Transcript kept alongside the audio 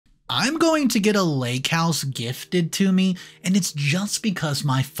I'm going to get a lake house gifted to me, and it's just because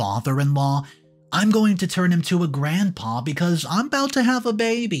my father-in-law, I'm going to turn him to a grandpa because I'm about to have a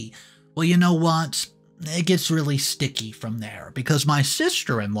baby. Well, you know what? It gets really sticky from there because my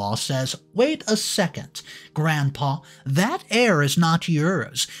sister-in-law says, wait a second, Grandpa, that heir is not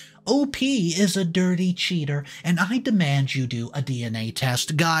yours. OP is a dirty cheater, and I demand you do a DNA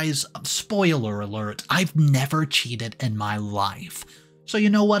test. Guys, spoiler alert, I've never cheated in my life. So you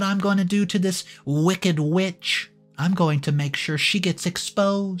know what I'm going to do to this wicked witch? I'm going to make sure she gets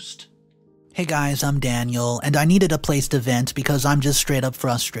exposed. Hey guys, I'm Danielle, and I needed a place to vent because I'm just straight up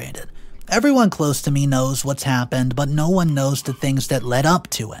frustrated. Everyone close to me knows what's happened, but no one knows the things that led up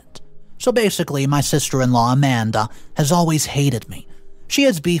to it. So basically, my sister-in-law, Amanda, has always hated me. She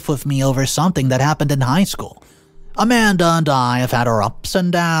has beef with me over something that happened in high school. Amanda and I have had our ups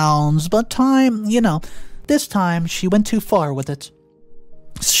and downs, but this time she went too far with it.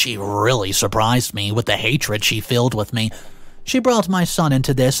 She really surprised me with the hatred she filled with me. She brought my son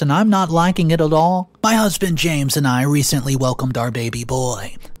into this, and I'm not liking it at all. My husband James and I recently welcomed our baby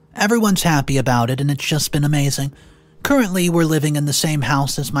boy. Everyone's happy about it, and it's just been amazing. Currently, we're living in the same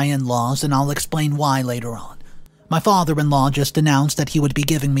house as my in-laws, and I'll explain why later on. My father-in-law just announced that he would be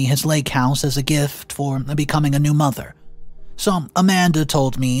giving me his lake house as a gift for becoming a new mother. So, Amanda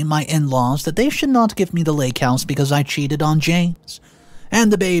told me, my in-laws, that they should not give me the lake house because I cheated on James. And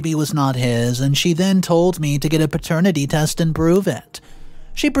the baby was not his, and she then told me to get a paternity test and prove it.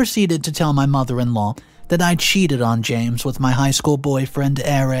 She proceeded to tell my mother-in-law that I cheated on James with my high school boyfriend,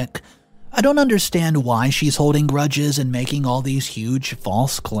 Eric. I don't understand why she's holding grudges and making all these huge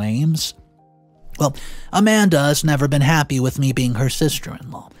false claims. Well, Amanda has never been happy with me being her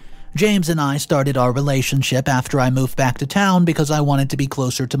sister-in-law. James and I started our relationship after I moved back to town because I wanted to be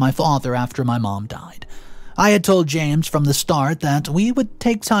closer to my father after my mom died. I had told James from the start that we would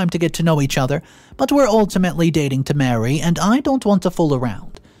take time to get to know each other, but we're ultimately dating to marry, and I don't want to fool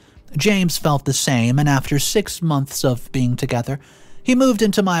around. James felt the same, and after 6 months of being together, he moved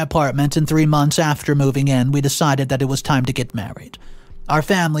into my apartment, and 3 months after moving in, we decided that it was time to get married. Our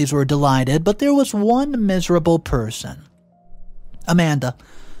families were delighted, but there was one miserable person. Amanda.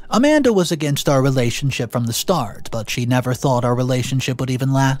 Amanda was against our relationship from the start, but she never thought our relationship would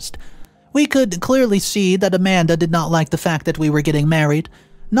even last. We could clearly see that Amanda did not like the fact that we were getting married.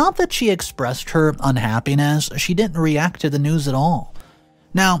 Not that she expressed her unhappiness, she didn't react to the news at all.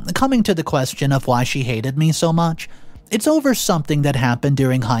 Now, coming to the question of why she hated me so much, it's over something that happened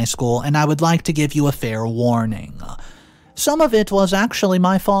during high school, and I would like to give you a fair warning. Some of it was actually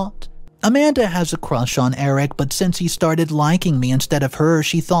my fault. Amanda has a crush on Eric, but since he started liking me instead of her,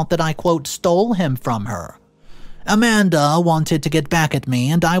 she thought that I, quote, stole him from her. Amanda wanted to get back at me,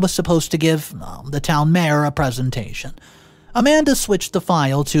 and I was supposed to give the town mayor a presentation. Amanda switched the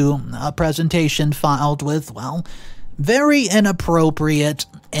file to a presentation filed with, very inappropriate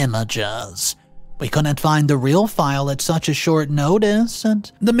images. We couldn't find the real file at such a short notice,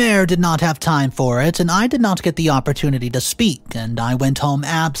 and the mayor did not have time for it, and I did not get the opportunity to speak, and I went home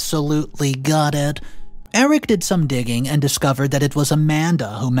absolutely gutted. Eric did some digging and discovered that it was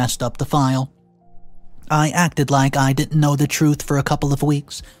Amanda who messed up the file. I acted like I didn't know the truth for a couple of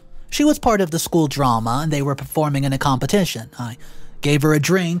weeks. She was part of the school drama, and they were performing in a competition. I gave her a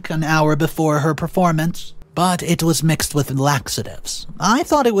drink an hour before her performance, but it was mixed with laxatives. I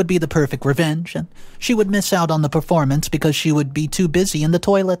thought it would be the perfect revenge, and she would miss out on the performance because she would be too busy in the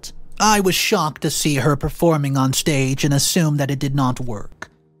toilet. I was shocked to see her performing on stage and assumed that it did not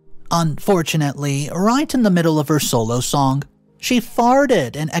work. Unfortunately, right in the middle of her solo song, she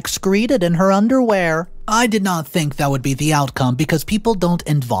farted and excreted in her underwear. I did not think that would be the outcome because people don't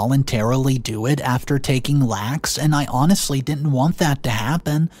involuntarily do it after taking lax, and I honestly didn't want that to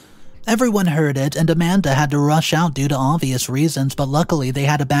happen. Everyone heard it, and Amanda had to rush out due to obvious reasons, but luckily they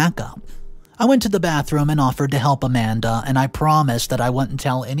had a backup. I went to the bathroom and offered to help Amanda, and I promised that I wouldn't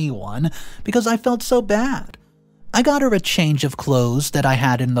tell anyone because I felt so bad. I got her a change of clothes that I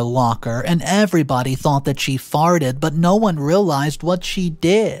had in the locker, and everybody thought that she farted, but no one realized what she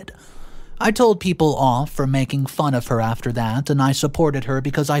did. I told people off for making fun of her after that, and I supported her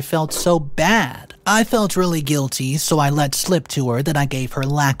because I felt so bad. I felt really guilty, so I let slip to her that I gave her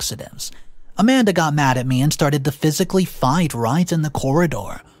laxatives. Amanda got mad at me and started to physically fight right in the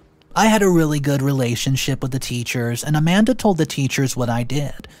corridor. I had a really good relationship with the teachers, and Amanda told the teachers what I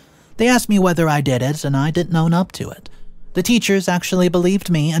did. They asked me whether I did it, and I didn't own up to it. The teachers actually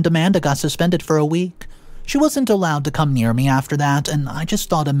believed me, and Amanda got suspended for a week. She wasn't allowed to come near me after that, and I just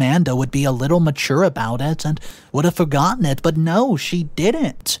thought Amanda would be a little mature about it and would have forgotten it, but no, she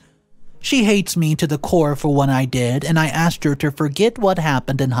didn't. She hates me to the core for what I did, and I asked her to forget what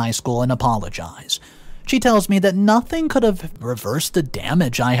happened in high school and apologize. She tells me that nothing could have reversed the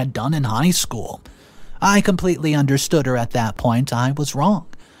damage I had done in high school. I completely understood her at that point. I was wrong.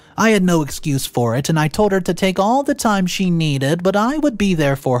 I had no excuse for it, and I told her to take all the time she needed, but I would be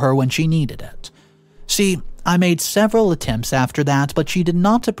there for her when she needed it. See, I made several attempts after that, but she did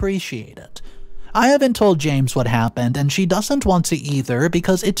not appreciate it. I haven't told James what happened, and she doesn't want to either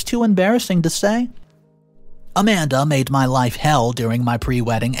because it's too embarrassing to say. Amanda made my life hell during my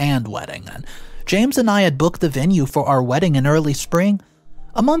pre-wedding and wedding, and James and I had booked the venue for our wedding in early spring.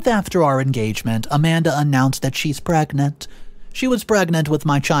 A month after our engagement, Amanda announced that she's pregnant. She was pregnant with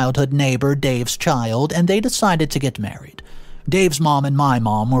my childhood neighbor Dave's child, and they decided to get married. Dave's mom and my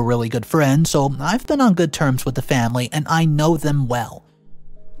mom were really good friends, so I've been on good terms with the family, and I know them well.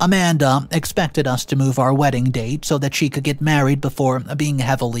 Amanda expected us to move our wedding date so that she could get married before being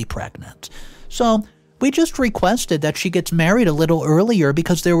heavily pregnant. So we just requested that she gets married a little earlier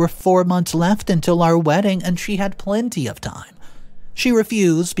because there were 4 months left until our wedding and she had plenty of time. She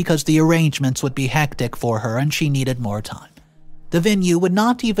refused because the arrangements would be hectic for her and she needed more time. The venue would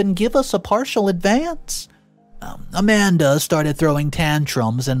not even give us a partial advance. Amanda started throwing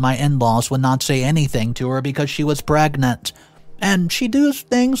tantrums and my in-laws would not say anything to her because she was pregnant. And she does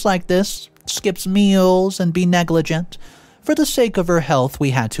things like this, skips meals and be negligent. For the sake of her health,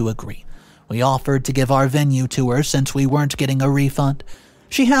 we had to agree. We offered to give our venue to her since we weren't getting a refund.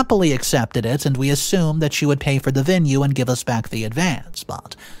 She happily accepted it, and we assumed that she would pay for the venue and give us back the advance.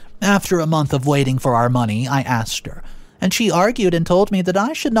 But after a month of waiting for our money, I asked her, and she argued and told me that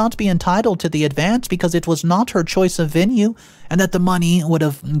I should not be entitled to the advance because it was not her choice of venue, and that the money would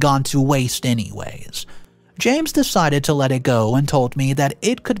have gone to waste anyways. James decided to let it go and told me that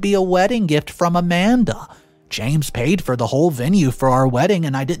it could be a wedding gift from Amanda. James paid for the whole venue for our wedding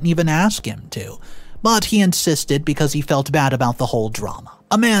and I didn't even ask him to. But he insisted because he felt bad about the whole drama.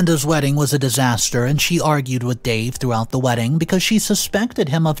 Amanda's wedding was a disaster and she argued with Dave throughout the wedding because she suspected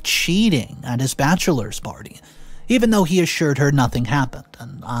him of cheating at his bachelor's party, even though he assured her nothing happened,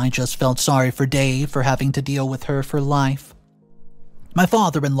 and I just felt sorry for Dave for having to deal with her for life. My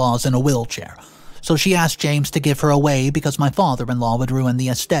father-in-law's in a wheelchair, so she asked James to give her away because my father-in-law would ruin the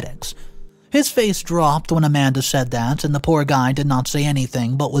aesthetics. His face dropped when Amanda said that, and the poor guy did not say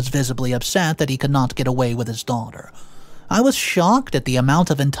anything but was visibly upset that he could not get away with his daughter. I was shocked at the amount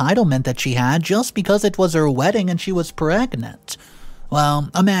of entitlement that she had just because it was her wedding and she was pregnant. Well,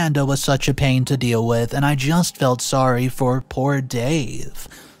 Amanda was such a pain to deal with, and I just felt sorry for poor Dave.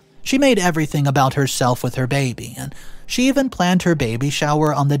 She made everything about herself with her baby, and she even planned her baby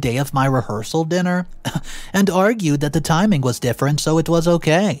shower on the day of my rehearsal dinner, and argued that the timing was different so it was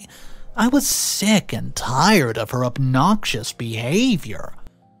okay. I was sick and tired of her obnoxious behavior.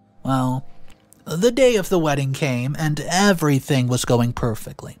 Well, the day of the wedding came, and everything was going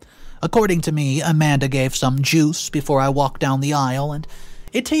perfectly. According to me, Amanda gave some juice before I walked down the aisle, and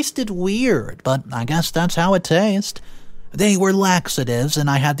it tasted weird, but I guess that's how it tastes. They were laxatives, and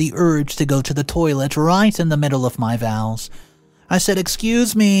I had the urge to go to the toilet right in the middle of my vows. I said,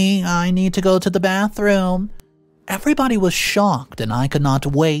 "Excuse me, I need to go to the bathroom." Everybody was shocked, and I could not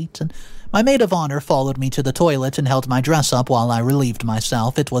wait, and my maid of honor followed me to the toilet and held my dress up while I relieved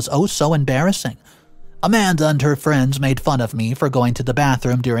myself. It was oh so embarrassing. Amanda and her friends made fun of me for going to the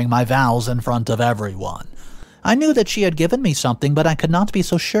bathroom during my vows in front of everyone. I knew that she had given me something, but I could not be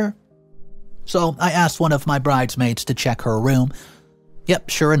so sure. So I asked one of my bridesmaids to check her room. Yep,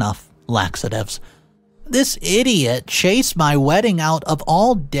 sure enough, laxatives. This idiot chased my wedding out of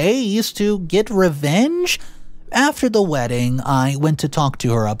all days to get revenge? After the wedding, I went to talk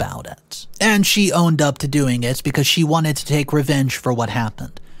to her about it, and she owned up to doing it because she wanted to take revenge for what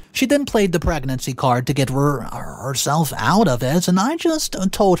happened. She then played the pregnancy card to get herself out of it, and I just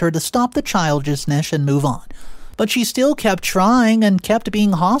told her to stop the childishness and move on. But she still kept trying and kept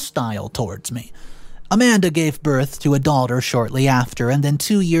being hostile towards me. Amanda gave birth to a daughter shortly after, and then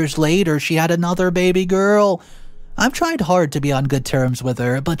 2 years later she had another baby girl. I've tried hard to be on good terms with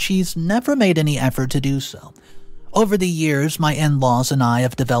her, but she's never made any effort to do so. Over the years, my in-laws and I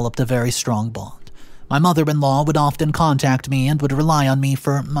have developed a very strong bond. My mother-in-law would often contact me and would rely on me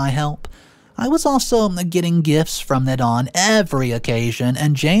for my help. I was also getting gifts from it on every occasion,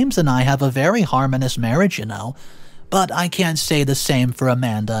 and James and I have a very harmonious marriage, you know. But I can't say the same for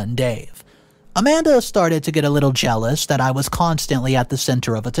Amanda and Dave. Amanda started to get a little jealous that I was constantly at the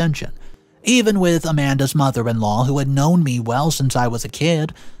center of attention. Even with Amanda's mother-in-law, who had known me well since I was a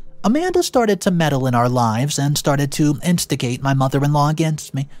kid, Amanda started to meddle in our lives and started to instigate my mother-in-law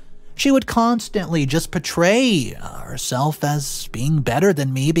against me. She would constantly just portray herself as being better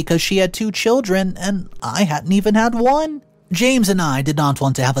than me because she had 2 children and I hadn't even had one. James and I did not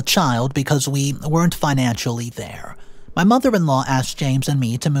want to have a child because we weren't financially there. My mother-in-law asked James and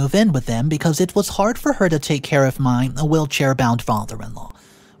me to move in with them because it was hard for her to take care of my wheelchair-bound father-in-law.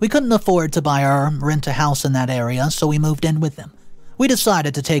 We couldn't afford to buy or rent a house in that area, so we moved in with them. We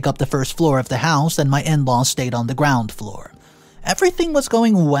decided to take up the first floor of the house, and my in-laws stayed on the ground floor. Everything was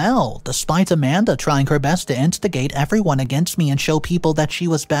going well, despite Amanda trying her best to instigate everyone against me and show people that she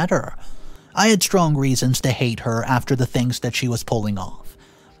was better. I had strong reasons to hate her after the things that she was pulling off.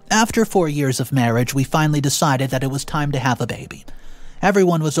 After 4 years of marriage, we finally decided that it was time to have a baby.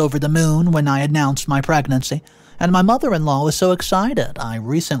 Everyone was over the moon when I announced my pregnancy, and my mother-in-law was so excited. I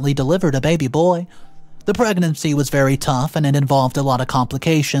recently delivered a baby boy. The pregnancy was very tough and it involved a lot of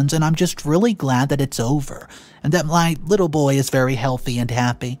complications, and I'm just really glad that it's over and that my little boy is very healthy and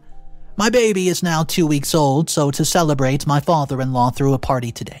happy. My baby is now 2 weeks old, so to celebrate, my father-in-law threw a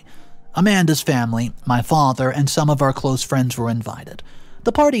party today. Amanda's family, my father, and some of our close friends were invited.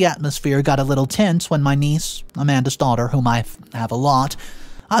 The party atmosphere got a little tense when my niece, Amanda's daughter, whom I have a lot,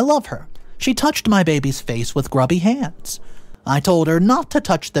 I love her. She touched my baby's face with grubby hands. I told her not to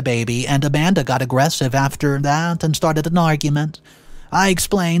touch the baby, and Amanda got aggressive after that and started an argument. I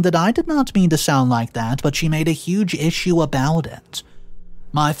explained that I did not mean to sound like that, but she made a huge issue about it.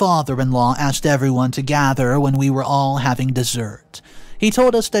 My father-in-law asked everyone to gather when we were all having dessert. He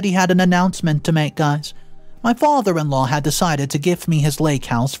told us that he had an announcement to make, guys. My father-in-law had decided to gift me his lake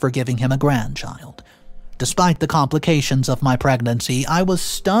house for giving him a grandchild. Despite the complications of my pregnancy, I was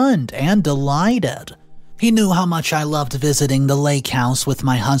stunned and delighted. He knew how much I loved visiting the lake house with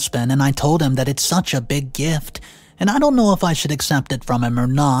my husband, and I told him that it's such a big gift, and I don't know if I should accept it from him or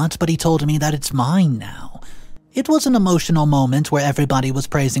not, but he told me that it's mine now. It was an emotional moment where everybody was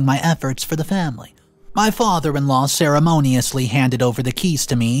praising my efforts for the family. My father-in-law ceremoniously handed over the keys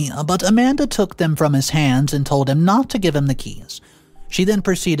to me, but Amanda took them from his hands and told him not to give him the keys. She then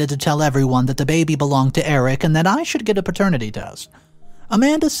proceeded to tell everyone that the baby belonged to Eric and that I should get a paternity test.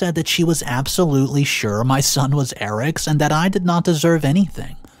 Amanda said that she was absolutely sure my son was Eric's and that I did not deserve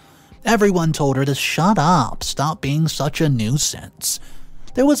anything. Everyone told her to shut up, stop being such a nuisance.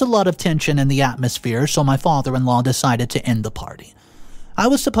 There was a lot of tension in the atmosphere, so my father-in-law decided to end the party. I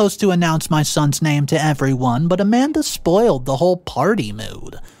was supposed to announce my son's name to everyone, but Amanda spoiled the whole party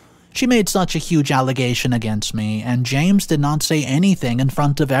mood. She made such a huge allegation against me, and James did not say anything in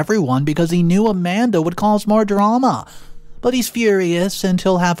front of everyone because he knew Amanda would cause more drama. But he's furious and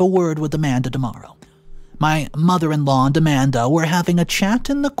he'll have a word with Amanda tomorrow. My mother-in-law and Amanda were having a chat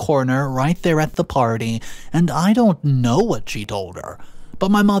in the corner right there at the party, and I don't know what she told her. But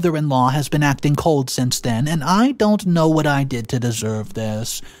my mother-in-law has been acting cold since then, and I don't know what I did to deserve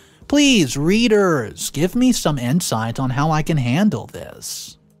this. Please, readers, give me some insight on how I can handle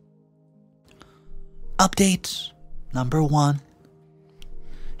this. Update number 1.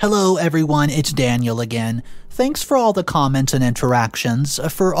 Hello everyone, it's Danielle again. Thanks for all the comments and interactions.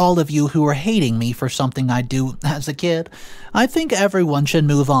 For all of you who are hating me for something I do as a kid, I think everyone should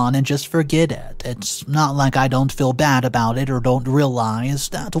move on and just forget it. It's not like I don't feel bad about it or don't realize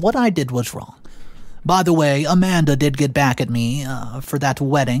that what I did was wrong. By the way, Amanda did get back at me for that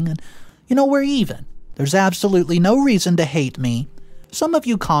wedding, and we're even. There's absolutely no reason to hate me. Some of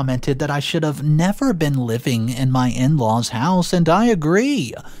you commented that I should have never been living in my in-laws' house, and I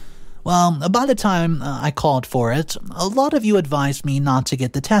agree. Well, by the time I called for it, a lot of you advised me not to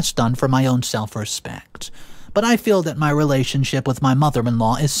get the test done for my own self-respect. But I feel that my relationship with my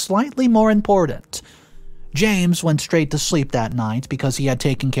mother-in-law is slightly more important. James went straight to sleep that night because he had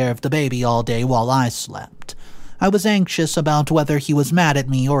taken care of the baby all day while I slept. I was anxious about whether he was mad at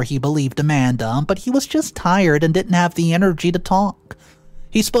me or he believed Amanda, but he was just tired and didn't have the energy to talk.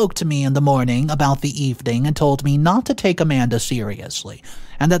 He spoke to me in the morning about the evening and told me not to take Amanda seriously,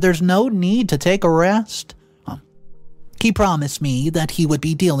 and that there's no need to take a rest. He promised me that he would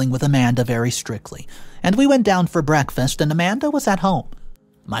be dealing with Amanda very strictly, and we went down for breakfast and Amanda was at home.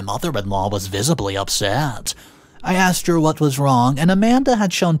 My mother-in-law was visibly upset. I asked her what was wrong, and Amanda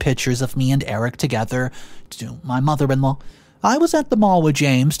had shown pictures of me and Eric together to my mother-in-law. I was at the mall with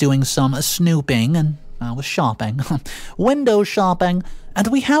James doing some snooping, and I was shopping, window shopping, and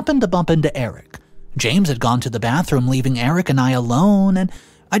we happened to bump into Eric. James had gone to the bathroom, leaving Eric and I alone, and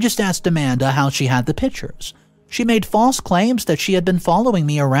I just asked Amanda how she had the pictures. She made false claims that she had been following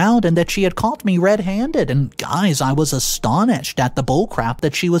me around and that she had caught me red-handed, and guys, I was astonished at the bullcrap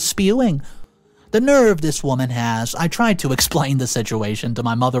that she was spewing. The nerve this woman has. I tried to explain the situation to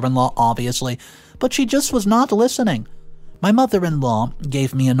my mother-in-law, obviously, but she just was not listening. My mother-in-law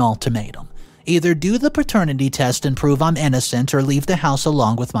gave me an ultimatum. Either do the paternity test and prove I'm innocent or leave the house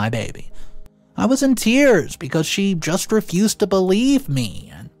along with my baby. I was in tears because she just refused to believe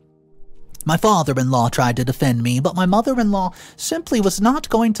me. My father-in-law tried to defend me, but my mother-in-law simply was not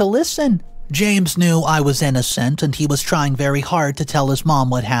going to listen. James knew I was innocent, and he was trying very hard to tell his mom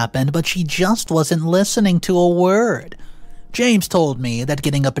what happened, but she just wasn't listening to a word. James told me that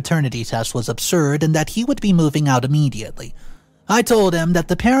getting a paternity test was absurd and that he would be moving out immediately. I told him that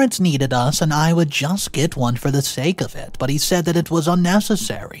the parents needed us and I would just get one for the sake of it, but he said that it was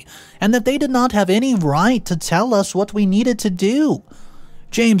unnecessary and that they did not have any right to tell us what we needed to do.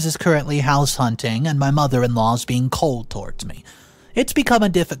 James is currently house hunting and my mother-in-law is being cold towards me. It's become a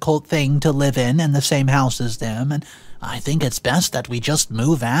difficult thing to live in the same house as them, and I think it's best that we just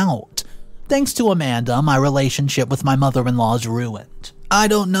move out. Thanks to Amanda, my relationship with my mother-in-law is ruined. I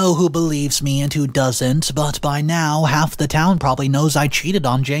don't know who believes me and who doesn't, but by now, half the town probably knows I cheated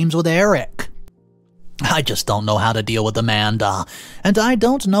on James with Eric. I just don't know how to deal with Amanda, and I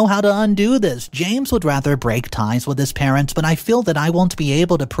don't know how to undo this. James would rather break ties with his parents, but I feel that I won't be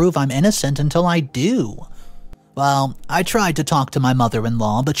able to prove I'm innocent until I do. Well, I tried to talk to my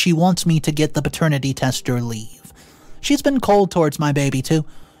mother-in-law, but she wants me to get the paternity test or leave. She's been cold towards my baby, too.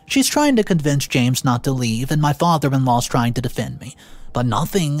 She's trying to convince James not to leave, and my father-in-law's trying to defend me. But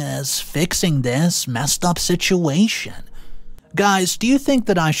nothing is fixing this messed up situation. Guys, do you think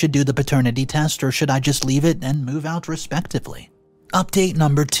that I should do the paternity test, or should I just leave it and move out respectively? Update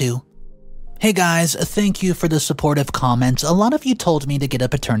number 2. Hey guys, thank you for the supportive comments. A lot of you told me to get a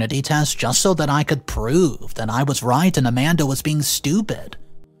paternity test just so that I could prove that I was right and Amanda was being stupid.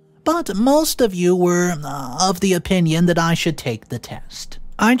 But most of you were of the opinion that I should take the test.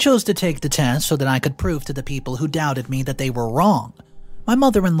 I chose to take the test so that I could prove to the people who doubted me that they were wrong. My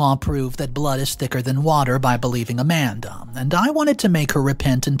mother-in-law proved that blood is thicker than water by believing Amanda, and I wanted to make her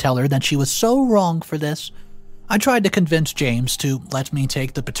repent and tell her that she was so wrong for this. I tried to convince James to let me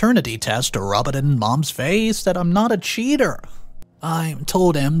take the paternity test to rub it in Mom's face that I'm not a cheater. I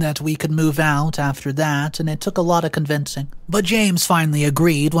told him that we could move out after that, and it took a lot of convincing. But James finally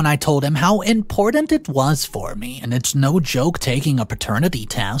agreed when I told him how important it was for me, and it's no joke taking a paternity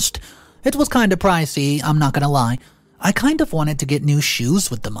test. It was kind of pricey, I'm not gonna lie. I kind of wanted to get new shoes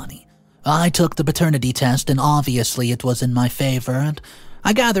with the money. I took the paternity test, and obviously it was in my favor, and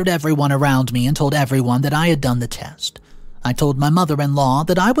I gathered everyone around me and told everyone that I had done the test. I told my mother-in-law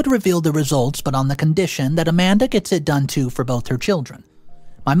that I would reveal the results, but on the condition that Amanda gets it done too for both her children.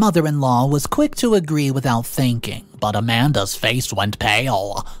 My mother-in-law was quick to agree without thinking, but Amanda's face went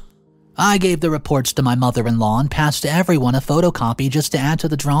pale. I gave the reports to my mother-in-law and passed to everyone a photocopy just to add to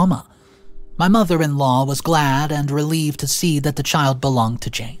the drama. My mother-in-law was glad and relieved to see that the child belonged to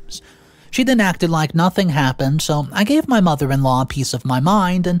James. She then acted like nothing happened, so I gave my mother-in-law a piece of my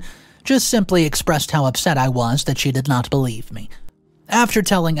mind and just simply expressed how upset I was that she did not believe me. After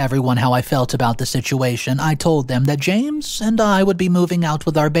telling everyone how I felt about the situation, I told them that James and I would be moving out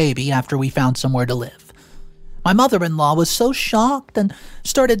with our baby after we found somewhere to live. My mother-in-law was so shocked and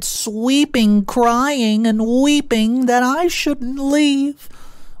started sweeping, crying, and weeping that I shouldn't leave.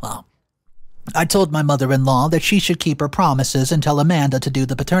 Well, I told my mother-in-law that she should keep her promises and tell Amanda to do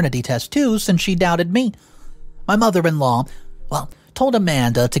the paternity test too, since she doubted me. My mother-in-law, told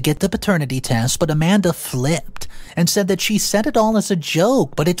Amanda to get the paternity test, but Amanda flipped and said that she said it all as a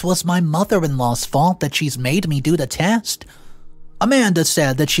joke, but it was my mother-in-law's fault that she's made me do the test. Amanda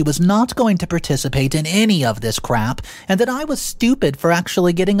said that she was not going to participate in any of this crap and that I was stupid for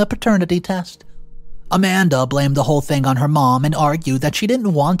actually getting a paternity test. Amanda blamed the whole thing on her mom and argued that she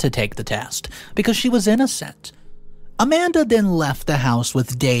didn't want to take the test because she was innocent. Amanda then left the house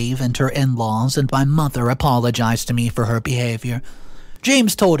with Dave and her in-laws, and my mother apologized to me for her behavior.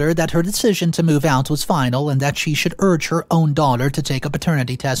 James told her that her decision to move out was final and that she should urge her own daughter to take a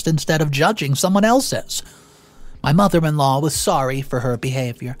paternity test instead of judging someone else's. My mother-in-law was sorry for her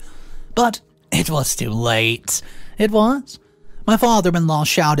behavior, but it was too late. It was. My father-in-law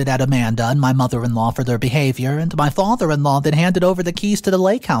shouted at Amanda and my mother-in-law for their behavior, and my father-in-law then handed over the keys to the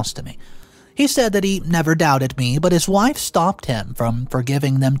lake house to me. He said that he never doubted me, but his wife stopped him from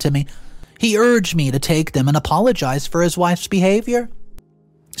forgiving them to me. He urged me to take them and apologize for his wife's behavior.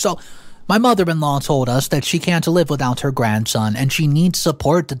 So, my mother-in-law told us that she can't live without her grandson, and she needs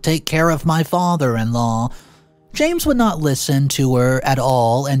support to take care of my father-in-law. James would not listen to her at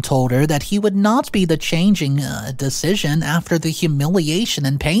all and told her that he would not be the changing decision after the humiliation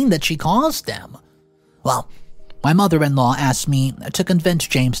and pain that she caused them. Well, my mother-in-law asked me to convince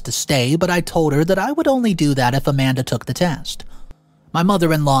James to stay, but I told her that I would only do that if Amanda took the test. My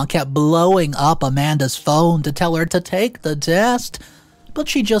mother-in-law kept blowing up Amanda's phone to tell her to take the test, but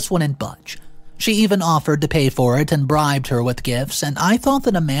she just wouldn't budge. She even offered to pay for it and bribed her with gifts, and I thought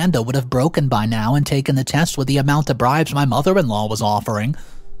that Amanda would have broken by now and taken the test with the amount of bribes my mother-in-law was offering.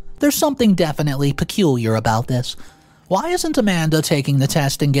 There's something definitely peculiar about this. Why isn't Amanda taking the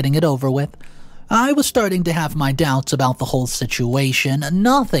test and getting it over with? I was starting to have my doubts about the whole situation.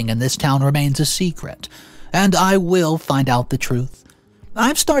 Nothing in this town remains a secret, and I will find out the truth.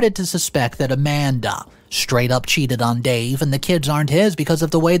 I've started to suspect that Amanda straight up cheated on Dave, and the kids aren't his because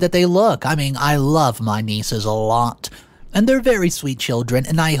of the way that they look. I mean, I love my nieces a lot, and they're very sweet children,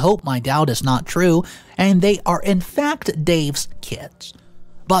 and I hope my doubt is not true, and they are in fact Dave's kids.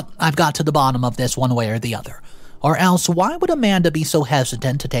 But I've got to the bottom of this one way or the other. Or else, why would Amanda be so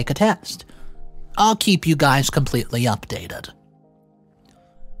hesitant to take a test? I'll keep you guys completely updated.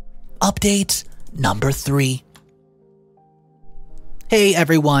 Update number 3. Hey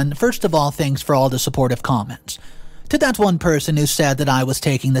everyone, first of all, thanks for all the supportive comments. To that one person who said that I was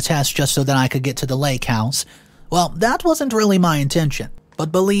taking the test just so that I could get to the lake house, well, that wasn't really my intention,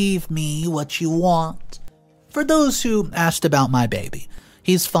 but believe me what you want. For those who asked about my baby,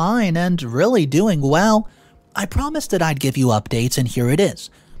 he's fine and really doing well. I promised that I'd give you updates, and here it is.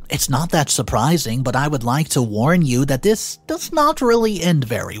 It's not that surprising, but I would like to warn you that this does not really end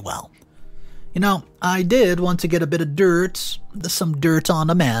very well. You know, I did want to get a bit of dirt, some dirt on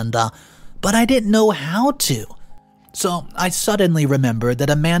Amanda, but I didn't know how to. So I suddenly remembered that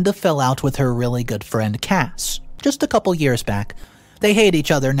Amanda fell out with her really good friend Cass, just a couple years back. They hate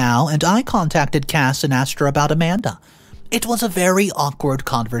each other now, and I contacted Cass and asked her about Amanda. It was a very awkward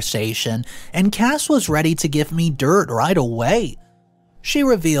conversation, and Cass was ready to give me dirt right away. She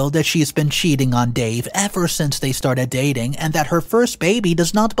revealed that she's been cheating on Dave ever since they started dating, and that her first baby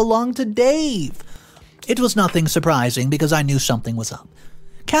does not belong to Dave. It was nothing surprising because I knew something was up.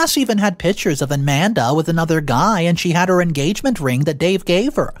 Cass even had pictures of Amanda with another guy, and she had her engagement ring that Dave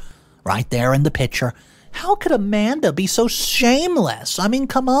gave her. Right there in the picture. How could Amanda be so shameless? I mean,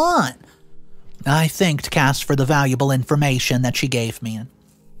 come on. I thanked Cass for the valuable information that she gave me, and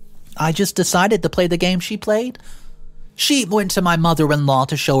I just decided to play the game she played. She went to my mother-in-law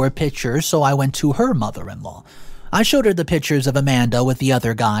to show her pictures, so I went to her mother-in-law. I showed her the pictures of Amanda with the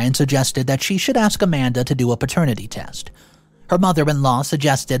other guy and suggested that she should ask Amanda to do a paternity test. Her mother-in-law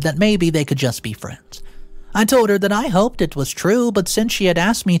suggested that maybe they could just be friends. I told her that I hoped it was true, but since she had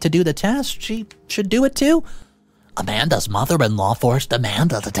asked me to do the test, she should do it too. Amanda's mother-in-law forced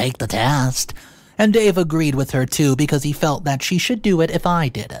Amanda to take the test, and Dave agreed with her too because he felt that she should do it if I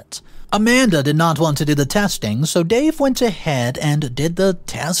did it. Amanda did not want to do the testing, so Dave went ahead and did the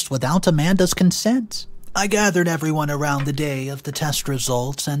test without Amanda's consent. I gathered everyone around the day of the test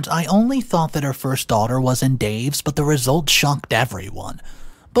results, and I only thought that her first daughter was in Dave's, but the results shocked everyone.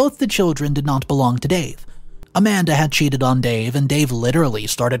 Both the children did not belong to Dave. Amanda had cheated on Dave, and Dave literally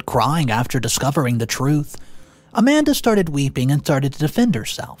started crying after discovering the truth. Amanda started weeping and started to defend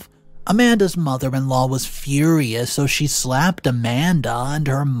herself. Amanda's mother-in-law was furious, so she slapped Amanda, and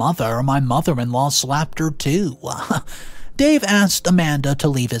her mother, my mother-in-law, slapped her too. Dave asked Amanda to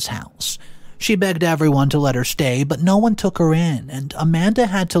leave his house. She begged everyone to let her stay, but no one took her in, and Amanda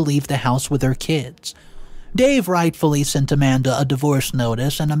had to leave the house with her kids. Dave rightfully sent Amanda a divorce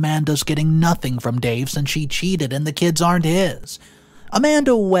notice, and Amanda's getting nothing from Dave since she cheated and the kids aren't his.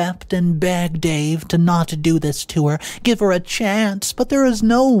 Amanda wept and begged Dave to not do this to her, give her a chance, but there is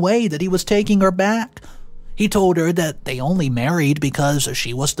no way that he was taking her back. He told her that they only married because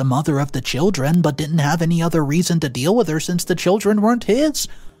she was the mother of the children, but didn't have any other reason to deal with her since the children weren't his.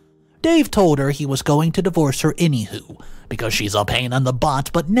 Dave told her he was going to divorce her anywho, because she's a pain in the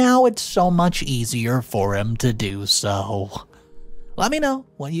butt, but now it's so much easier for him to do so. Let me know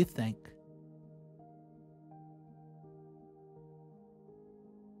what you think.